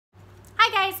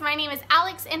Hi guys, my name is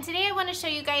Alex and today I want to show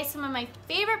you guys some of my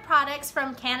favorite products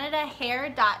from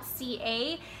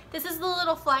canadahair.ca. This is the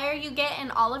little flyer you get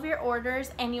in all of your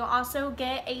orders, and you also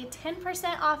get a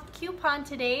 10% off coupon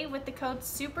today with the code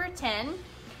SUPER10.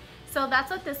 So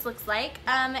that's what this looks like.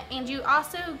 And you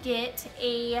also get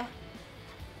a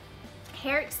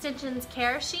hair extensions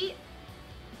care sheet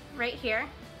right here.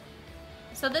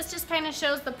 So this just kind of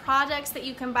shows the products that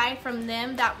you can buy from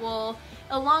them that will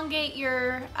elongate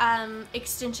your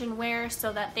extension wear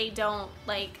so that they don't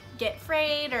like get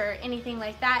frayed or anything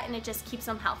like that, and it just keeps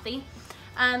them healthy.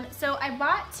 So I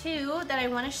bought two that I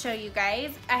want to show you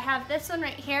guys. I have this one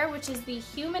right here, which is the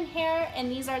human hair,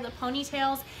 and these are the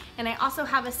ponytails, and I also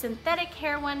have a synthetic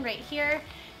hair one right here,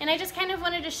 and I just kind of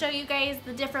wanted to show you guys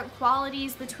the different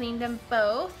qualities between them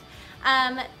both.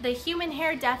 The human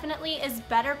hair definitely is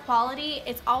better quality.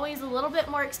 It's always a little bit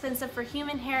more expensive for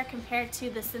human hair compared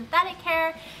to the synthetic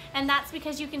hair, and that's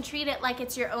because you can treat it like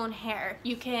it's your own hair.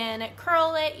 You can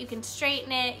curl it, you can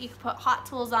straighten it, you can put hot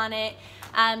tools on it,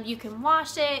 you can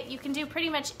wash it, you can do pretty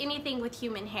much anything with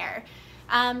human hair.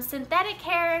 Synthetic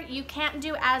hair you can't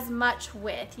do as much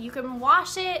with. You can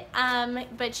wash it,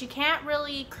 but you can't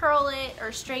really curl it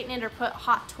or straighten it or put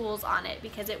hot tools on it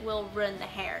because it will ruin the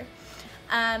hair.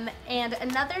 And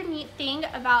another neat thing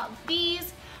about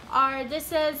these are, this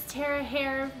says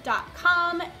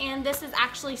canadahair.com, and this is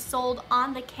actually sold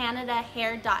on the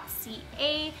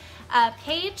canadahair.ca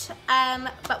page.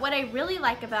 But what I really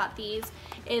like about these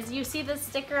is you see the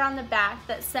sticker on the back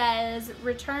that says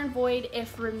return void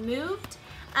if removed.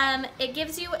 It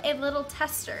gives you a little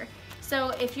tester. So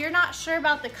if you're not sure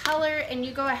about the color and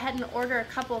you go ahead and order a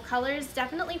couple of colors,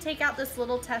 definitely take out this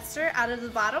little tester out of the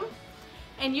bottom,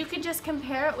 and you can just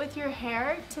compare it with your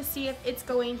hair to see if it's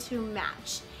going to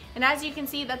match. And as you can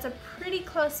see, that's a pretty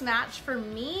close match for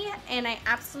me, and I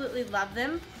absolutely love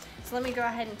them. So let me go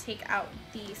ahead and take out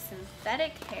the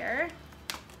synthetic hair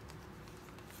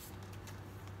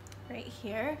right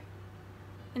here.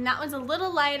 And that one's a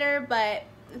little lighter, but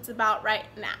it's about right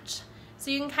match. So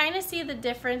you can kind of see the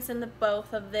difference in the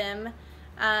both of them.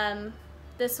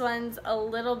 This one's a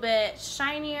little bit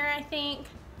shinier, I think.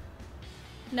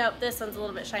 Nope, this one's a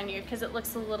little bit shinier because it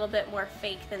looks a little bit more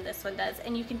fake than this one does.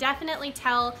 And you can definitely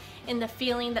tell in the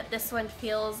feeling that this one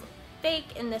feels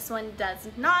fake and this one does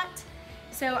not.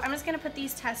 So I'm just going to put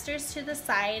these testers to the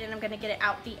side, and I'm going to get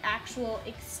out the actual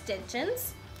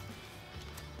extensions.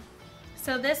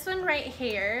 So this one right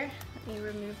here, let me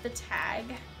remove the tag.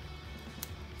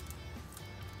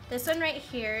 This one right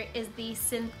here is the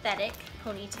synthetic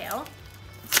ponytail.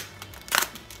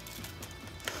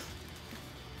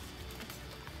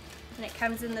 And it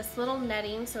comes in this little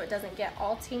netting so it doesn't get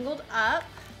all tangled up.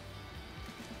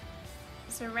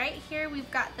 So right here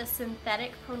we've got the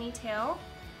synthetic ponytail.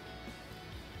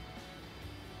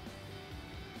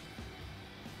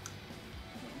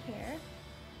 Right here.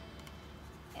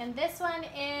 And this one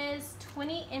is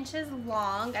 20 inches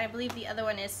long. I believe the other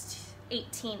one is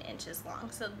 18 inches long.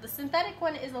 So the synthetic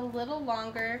one is a little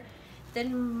longer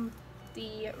than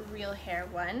the real hair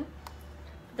one.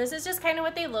 This is just kind of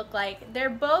what they look like. They're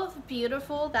both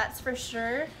beautiful, that's for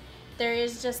sure. There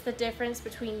is just the difference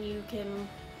between you can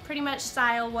pretty much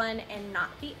style one and not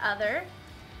the other.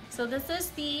 So this is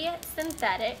the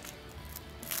synthetic,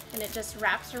 and it just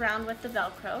wraps around with the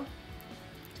Velcro,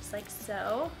 just like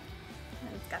so. And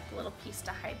it's got the little piece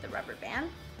to hide the rubber band.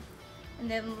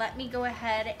 And then let me go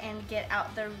ahead and get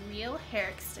out the real hair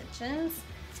extensions.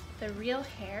 The real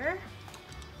hair.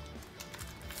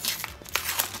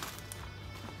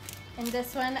 And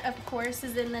this one, of course,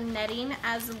 is in the netting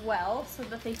as well so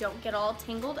that they don't get all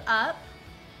tangled up.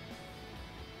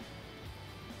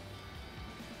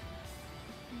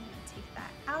 I'm going to take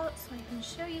that out so I can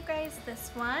show you guys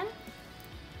this one.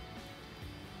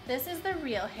 This is the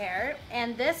real hair,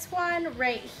 and this one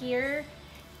right here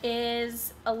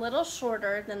is a little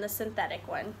shorter than the synthetic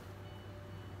one.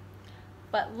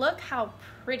 But look how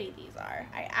pretty these are.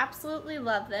 I absolutely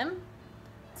love them.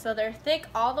 So they're thick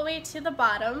all the way to the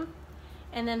bottom.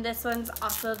 And then this one's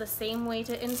also the same way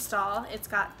to install. It's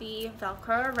got the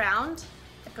Velcro around.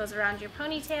 It goes around your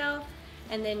ponytail,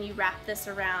 and then you wrap this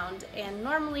around, and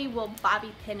normally we'll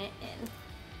bobby pin it in.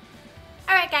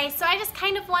 Alright guys, so I just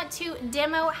kind of want to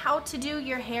demo how to do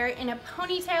your hair in a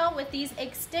ponytail with these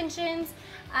extensions.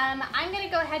 I'm going to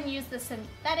go ahead and use the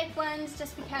synthetic ones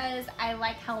just because I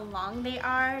like how long they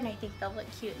are, and I think they'll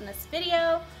look cute in this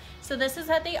video. So this is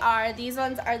what they are. These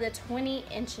ones are the 20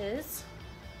 inches.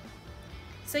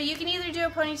 So you can either do a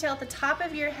ponytail at the top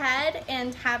of your head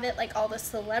and have it like all the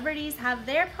celebrities have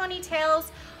their ponytails,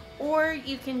 or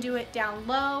you can do it down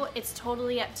low. It's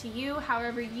totally up to you.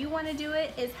 However you want to do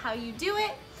it is how you do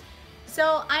it.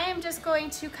 So I am just going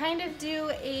to kind of do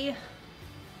a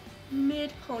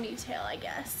mid ponytail, I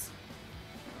guess.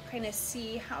 Kind of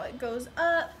see how it goes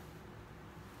up.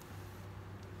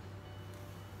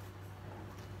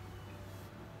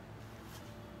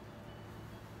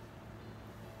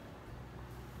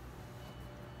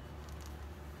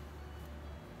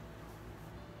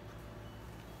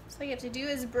 So all you have to do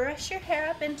is brush your hair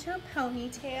up into a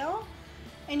ponytail,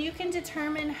 and you can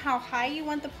determine how high you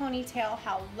want the ponytail,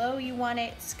 how low you want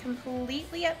it. It's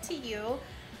completely up to you.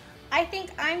 I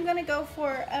think I'm gonna go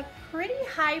for a pretty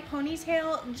high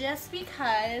ponytail just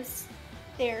because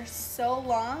they're so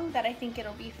long that I think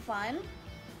it'll be fun.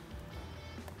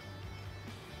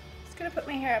 Just gonna put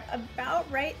my hair up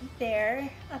about right there,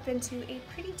 up into a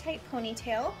pretty tight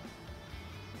ponytail.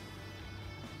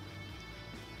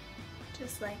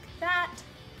 Just like that.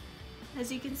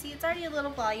 As you can see, it's already a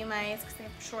little volumized because I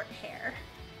have short hair.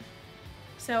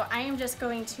 So I am just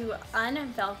going to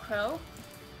un-Velcro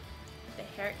the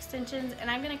hair extensions,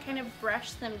 and I'm going to kind of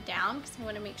brush them down because I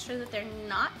want to make sure that they're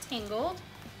not tangled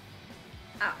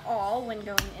at all when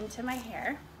going into my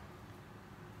hair.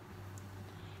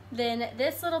 Then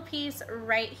this little piece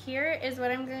right here is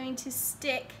what I'm going to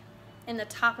stick in the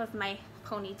top of my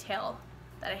ponytail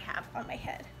that I have on my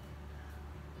head.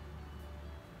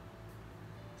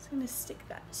 So I'm going to stick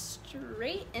that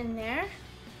straight in there.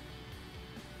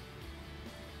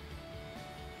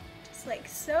 Like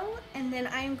so, and then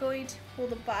I'm going to pull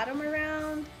the bottom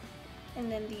around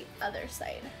and then the other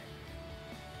side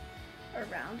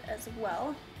around as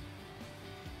well.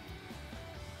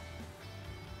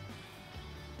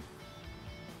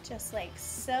 Just like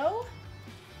so.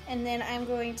 And then I'm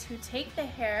going to take the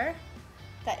hair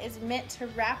that is meant to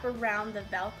wrap around the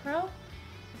Velcro,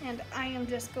 and I am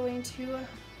just going to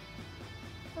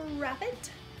wrap it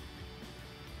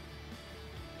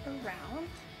around.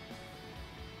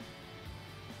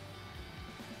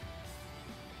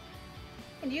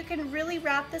 And you can really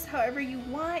wrap this however you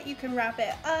want. You can wrap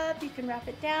it up, you can wrap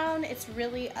it down. It's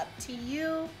really up to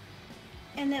you.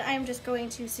 And then I'm just going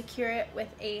to secure it with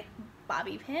a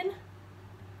bobby pin.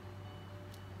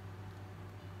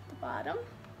 The bottom.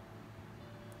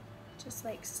 Just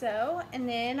like so. And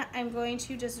then I'm going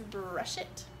to just brush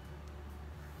it.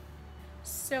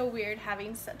 So weird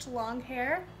having such long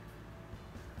hair.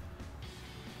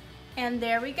 And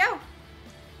there we go.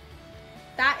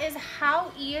 That is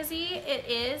how easy it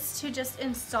is to just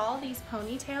install these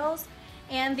ponytails,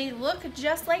 and they look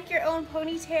just like your own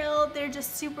ponytail. They're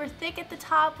just super thick at the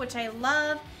top, which I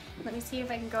love. Let me see if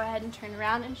I can go ahead and turn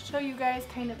around and show you guys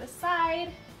kind of a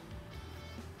side.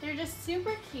 They're just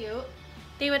super cute.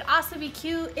 They would also be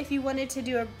cute if you wanted to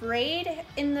do a braid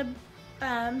in the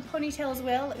ponytail as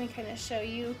well. Let me kind of show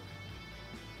you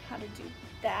how to do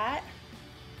that.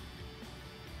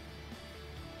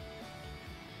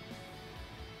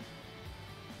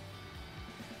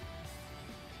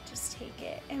 Just take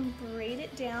it and braid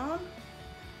it down.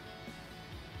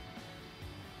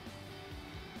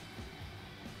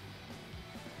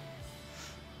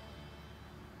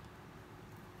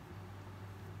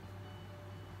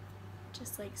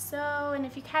 Just like so. And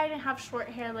if you kind of have short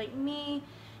hair like me,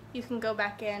 you can go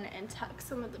back in and tuck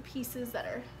some of the pieces that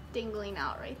are dangling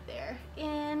out right there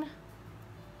in.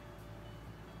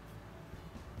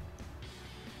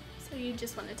 So you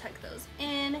just want to tuck those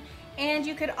in. And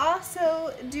you could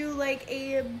also do like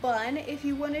a bun if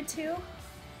you wanted to.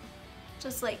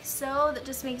 Just like so. That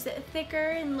just makes it thicker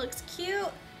and looks cute.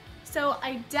 So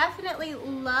I definitely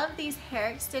love these hair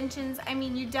extensions. I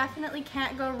mean, you definitely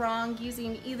can't go wrong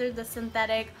using either the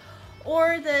synthetic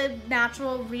or the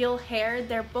natural real hair.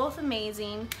 They're both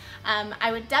amazing.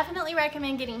 I would definitely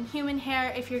recommend getting human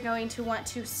hair if you're going to want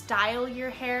to style your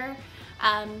hair.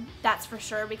 That's for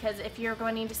sure, because if you're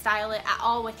going to style it at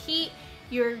all with heat,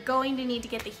 you're going to need to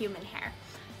get the human hair.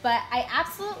 But I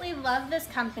absolutely love this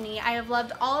company. I have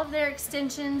loved all of their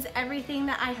extensions, everything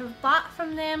that I have bought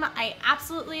from them, I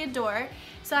absolutely adore.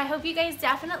 So I hope you guys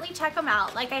definitely check them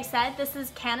out. Like I said, this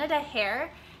is canadahair.ca,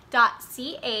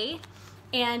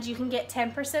 and you can get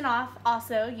 10% off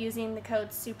also using the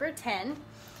code SUPER10.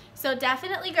 So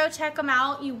definitely go check them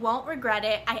out. You won't regret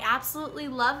it. I absolutely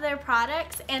love their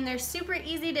products, and they're super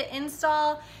easy to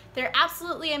install. They're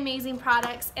absolutely amazing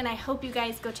products, and I hope you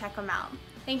guys go check them out.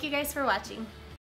 Thank you guys for watching.